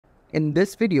In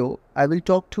this video, I will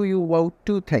talk to you about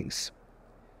two things.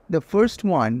 The first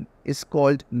one is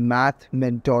called Math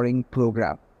Mentoring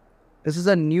Program. This is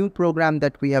a new program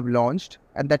that we have launched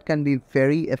and that can be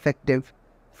very effective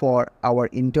for our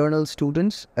internal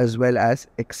students as well as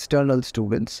external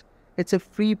students. It's a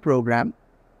free program.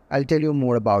 I'll tell you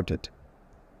more about it.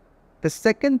 The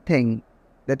second thing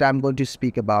that I'm going to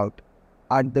speak about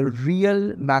are the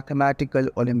real mathematical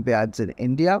Olympiads in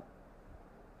India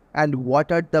and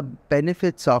what are the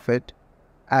benefits of it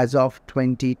as of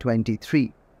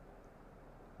 2023.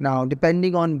 Now,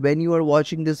 depending on when you are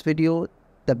watching this video,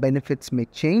 the benefits may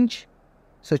change.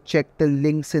 So check the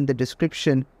links in the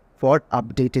description for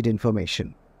updated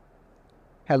information.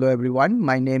 Hello everyone,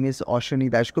 my name is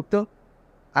Ashwini Dashgupta.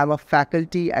 I'm a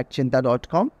faculty at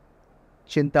Chinta.com.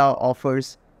 Chinta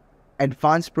offers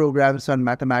advanced programs on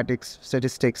mathematics,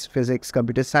 statistics, physics,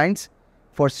 computer science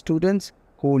for students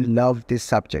who love these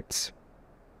subjects.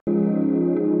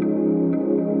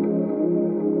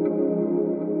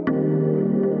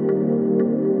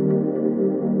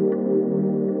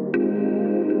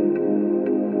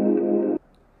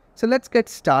 So let's get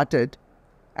started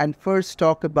and first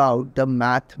talk about the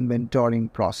math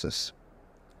mentoring process.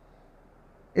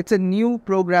 It's a new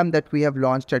program that we have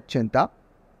launched at Chinta.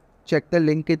 Check the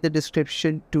link in the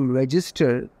description to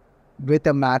register with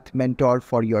a math mentor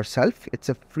for yourself. It's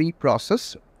a free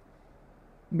process.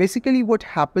 Basically, what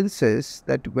happens is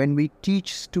that when we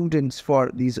teach students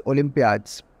for these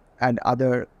Olympiads and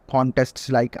other contests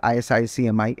like ISI,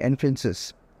 CMI,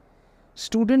 entrances,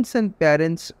 students and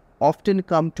parents often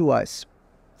come to us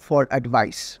for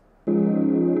advice.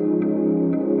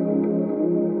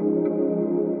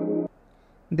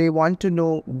 They want to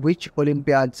know which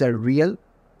Olympiads are real,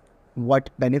 what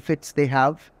benefits they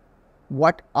have,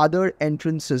 what other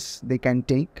entrances they can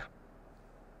take,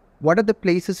 what are the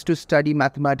places to study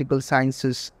mathematical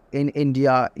sciences in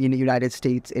India, in the United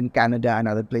States, in Canada and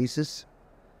other places,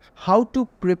 how to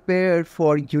prepare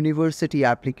for university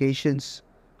applications,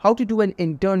 how to do an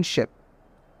internship,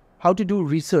 how to do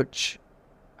research,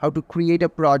 how to create a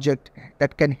project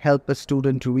that can help a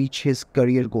student to reach his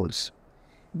career goals.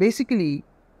 Basically,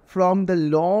 from the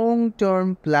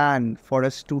long-term plan for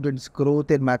a student's growth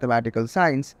in mathematical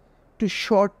science to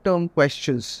short-term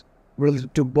questions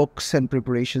related to books and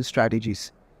preparation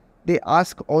strategies. They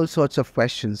ask all sorts of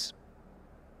questions.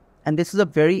 And this is a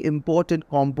very important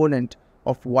component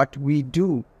of what we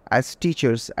do as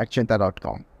teachers at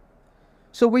Chinta.com.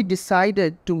 So we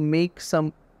decided to make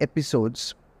some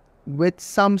episodes with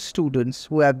some students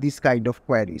who have these kind of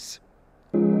queries.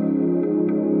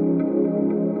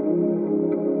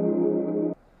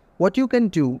 What you can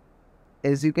do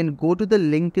is you can go to the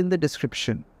link in the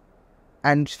description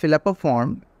and fill up a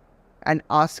form and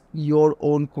ask your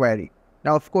own query.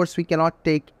 Now, of course, we cannot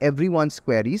take everyone's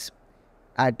queries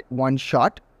at one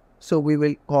shot, so we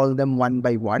will call them one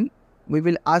by one. We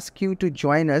will ask you to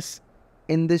join us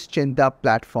in this Chinta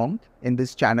platform, in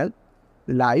this channel,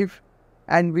 live,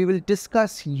 and we will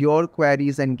discuss your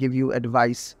queries and give you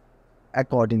advice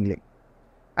accordingly.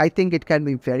 I think it can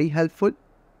be very helpful.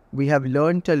 We have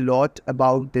learned a lot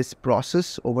about this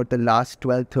process over the last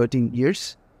 12-13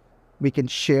 years. We can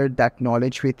share that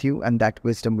knowledge with you and that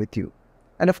wisdom with you.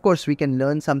 And of course, we can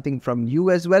learn something from you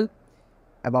as well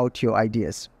about your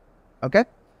ideas. Okay?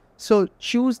 So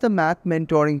choose the math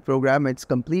mentoring program. It's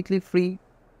completely free.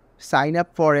 Sign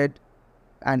up for it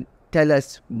and tell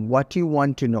us what you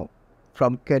want to know,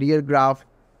 from career graph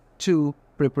to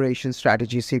preparation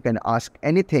strategies. You can ask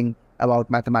anything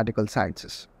about mathematical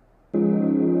sciences.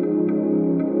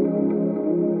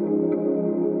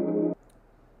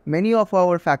 Many of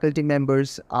our faculty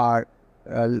members are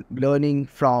learning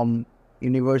from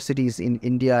universities in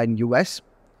India and US.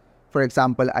 For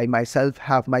example, I myself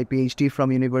have my PhD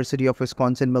from University of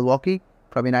Wisconsin-Milwaukee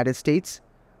from United States.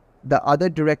 The other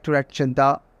director at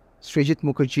Chinta, Srijit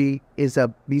Mukherjee, is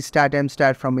a BStat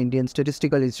MStat from Indian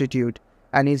Statistical Institute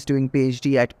and is doing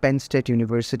PhD at Penn State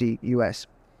University, US.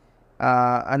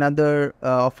 Another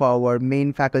of our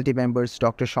main faculty members,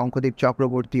 Dr. Shankhadeep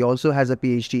Chakraborty, also has a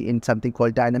PhD in something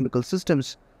called dynamical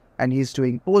systems, and he's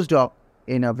doing postdoc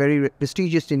in a very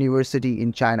prestigious university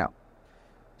in China.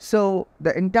 So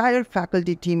the entire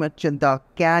faculty team at Chinta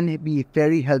can be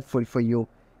very helpful for you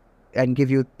and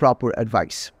give you proper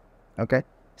advice. Okay,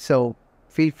 so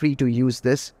feel free to use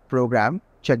this program.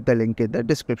 Check the link in the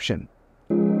description.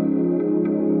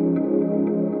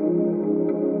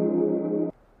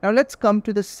 Now let's come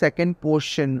to the second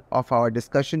portion of our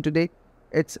discussion today.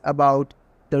 It's about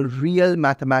the real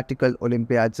mathematical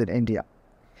Olympiads in India.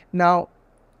 Now,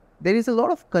 there is a lot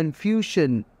of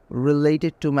confusion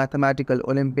related to mathematical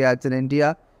Olympiads in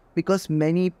India because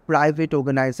many private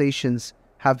organizations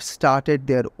have started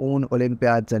their own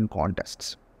Olympiads and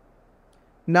contests.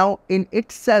 Now, in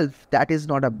itself, that is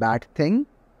not a bad thing,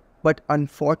 but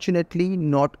unfortunately,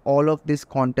 not all of these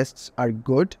contests are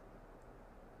good,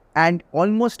 and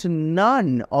almost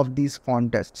none of these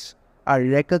contests are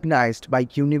recognized by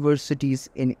universities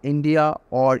in India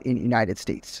or in United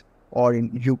States or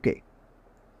in UK.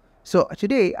 So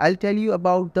today, I'll tell you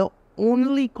about the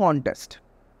only contest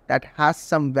that has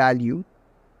some value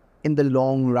in the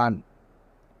long run.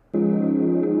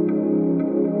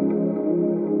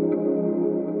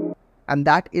 And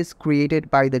that is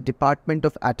created by the Department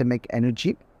of Atomic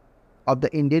Energy of the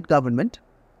Indian government.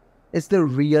 Is the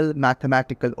real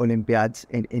mathematical Olympiads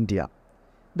in India.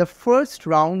 The first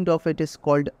round of it is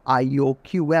called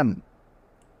IOQM.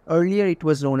 Earlier it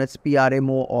was known as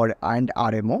PRMO and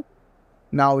RMO.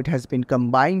 Now it has been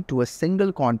combined to a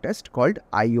single contest called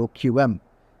IOQM.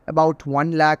 About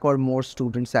 1 lakh or more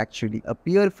students actually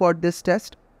appear for this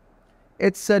test.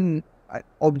 It's an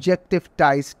objective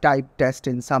type test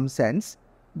in some sense,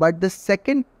 but the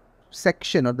second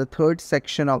section or the third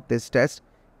section of this test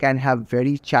can have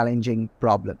very challenging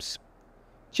problems.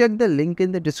 Check the link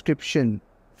in the description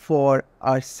for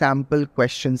a sample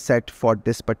question set for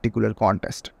this particular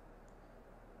contest.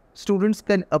 Students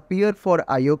can appear for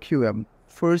IOQM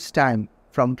first time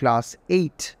from class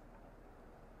 8,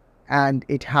 and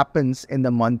it happens in the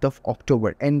month of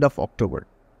October, end of October.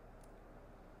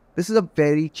 This is a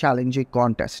very challenging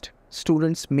contest.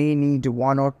 Students may need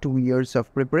 1 or 2 years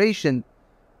of preparation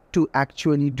to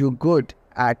actually do good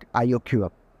at IOQM.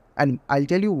 And I'll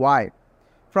tell you why.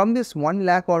 From this 1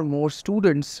 lakh or more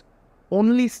students,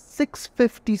 only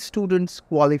 650 students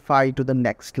qualify to the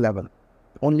next level.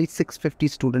 Only 650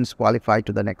 students qualify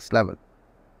to the next level.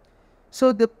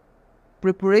 So the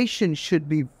preparation should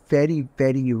be very,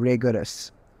 very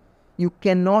rigorous. You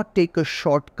cannot take a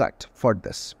shortcut for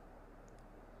this.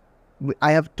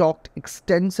 I have talked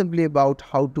extensively about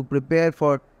how to prepare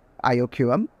for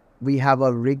IOQM. We have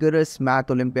a rigorous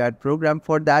Math Olympiad program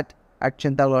for that at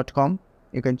chintal.com.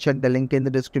 You can check the link in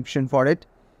the description for it.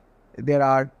 There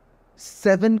are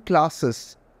 7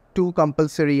 classes, 2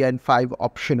 compulsory and 5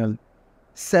 optional.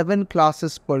 7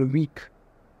 classes per week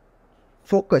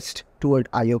focused toward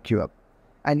IOQM.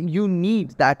 And you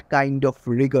need that kind of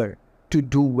rigor to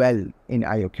do well in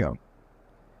IOQM.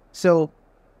 So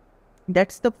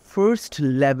that's the first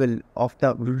level of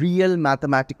the real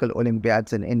mathematical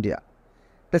Olympiads in India.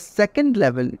 The second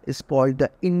level is called the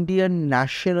Indian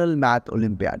National Math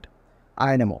Olympiad,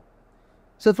 INMO.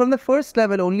 So from the first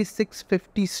level, only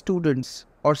 650 students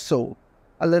or so,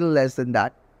 a little less than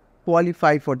that,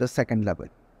 qualify for the second level.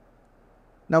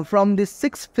 Now from the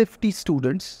 650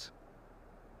 students,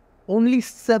 only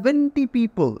 70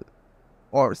 people,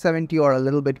 or 70 or a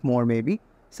little bit more maybe,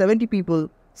 70 people,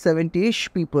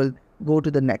 70-ish people go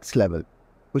to the next level,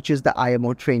 which is the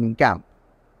IMO training camp.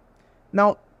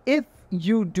 Now, if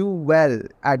you do well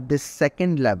at this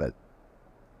second level,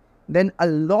 then a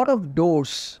lot of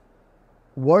doors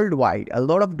worldwide, a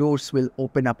lot of doors will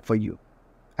open up for you.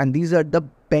 And these are the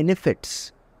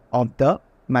benefits of the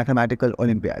mathematical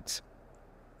Olympiads.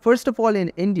 First of all, in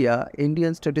India,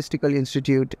 Indian Statistical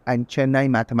Institute and Chennai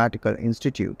Mathematical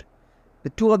Institute, the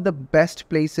two of the best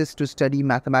places to study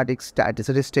mathematics,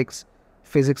 statistics,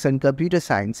 physics and computer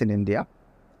science in India,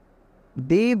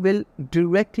 they will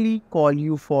directly call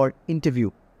you for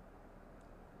interview.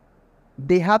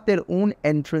 They have their own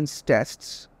entrance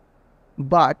tests,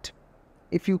 but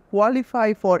if you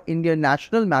qualify for Indian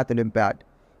National Math Olympiad,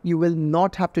 you will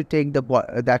not have to take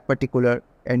that particular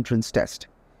entrance test.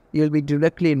 You'll be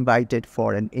directly invited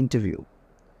for an interview.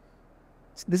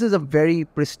 This is a very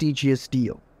prestigious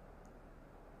deal.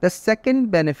 The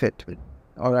second benefit,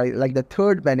 or like the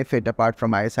third benefit apart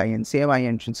from ISI and CMI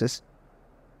entrances,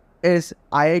 is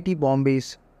IIT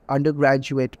Bombay's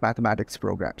undergraduate mathematics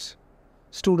programs.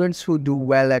 Students who do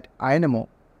well at INMO,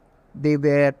 they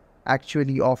were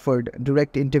actually offered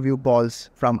direct interview calls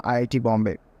from IIT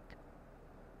Bombay.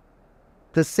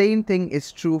 The same thing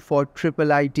is true for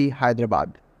IIIT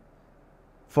Hyderabad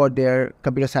for their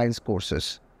computer science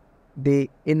courses. They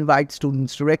invite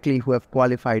students directly who have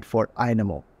qualified for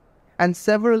INMO. And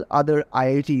several other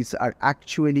IITs are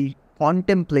actually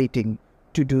contemplating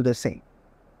to do the same.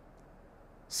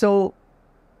 So,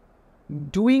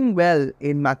 doing well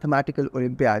in mathematical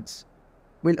Olympiads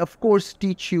will of course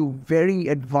teach you very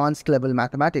advanced level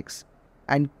mathematics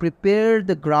and prepare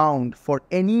the ground for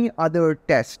any other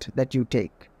test that you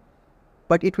take.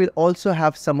 But it will also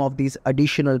have some of these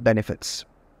additional benefits.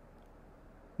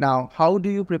 Now, how do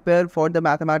you prepare for the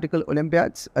mathematical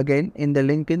Olympiads? Again, in the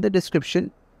link in the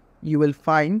description, you will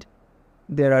find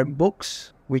There are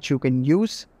books which you can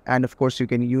use, and of course you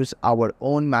can use our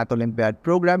own Math Olympiad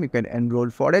program. You can enroll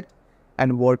for it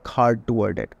and work hard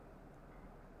toward it.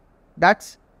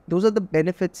 Those are the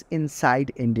benefits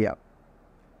inside India.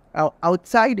 Now,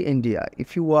 outside India,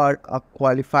 if you are a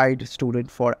qualified student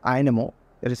for INMO,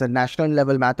 there is a national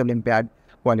level Math Olympiad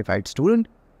qualified student,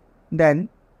 then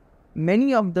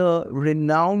many of the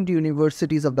renowned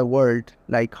universities of the world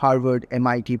like Harvard,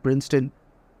 MIT, Princeton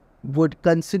would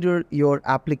consider your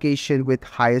application with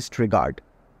highest regard.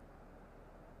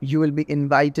 You will be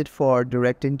invited for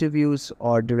direct interviews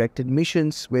or direct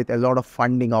admissions with a lot of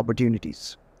funding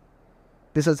opportunities.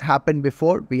 This has happened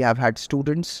before. We have had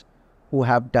students who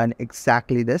have done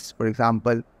exactly this. For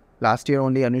example, last year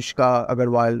only Anushka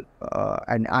Agarwal,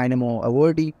 an INMO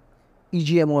awardee,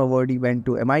 EGMO awardee, went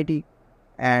to MIT.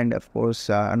 And of course,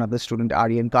 another student,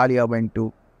 Aryan Kalia, went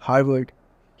to Harvard.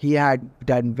 He had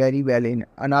done very well in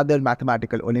another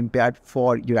mathematical Olympiad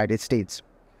for United States.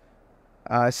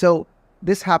 So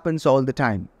this happens all the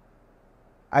time.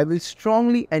 I will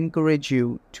strongly encourage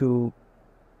you to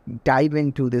dive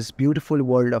into this beautiful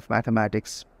world of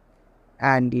mathematics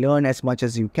and learn as much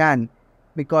as you can,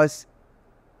 because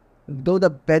though the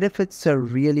benefits are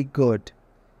really good,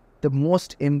 the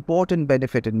most important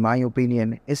benefit, in my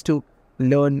opinion, is to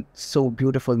learn so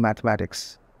beautiful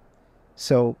mathematics.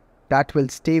 So that will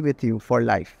stay with you for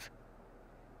life.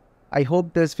 I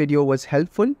hope this video was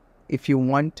helpful. If you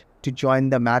want to join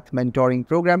the math mentoring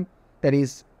program, that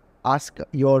is, ask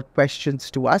your questions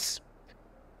to us,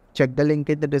 check the link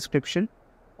in the description.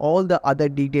 All the other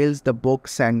details, the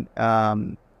books and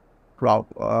Math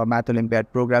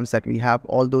Olympiad programs that we have,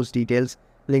 all those details,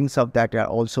 links of that are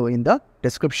also in the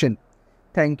description.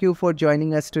 Thank you for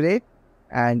joining us today,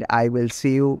 and I will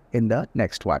see you in the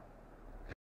next one.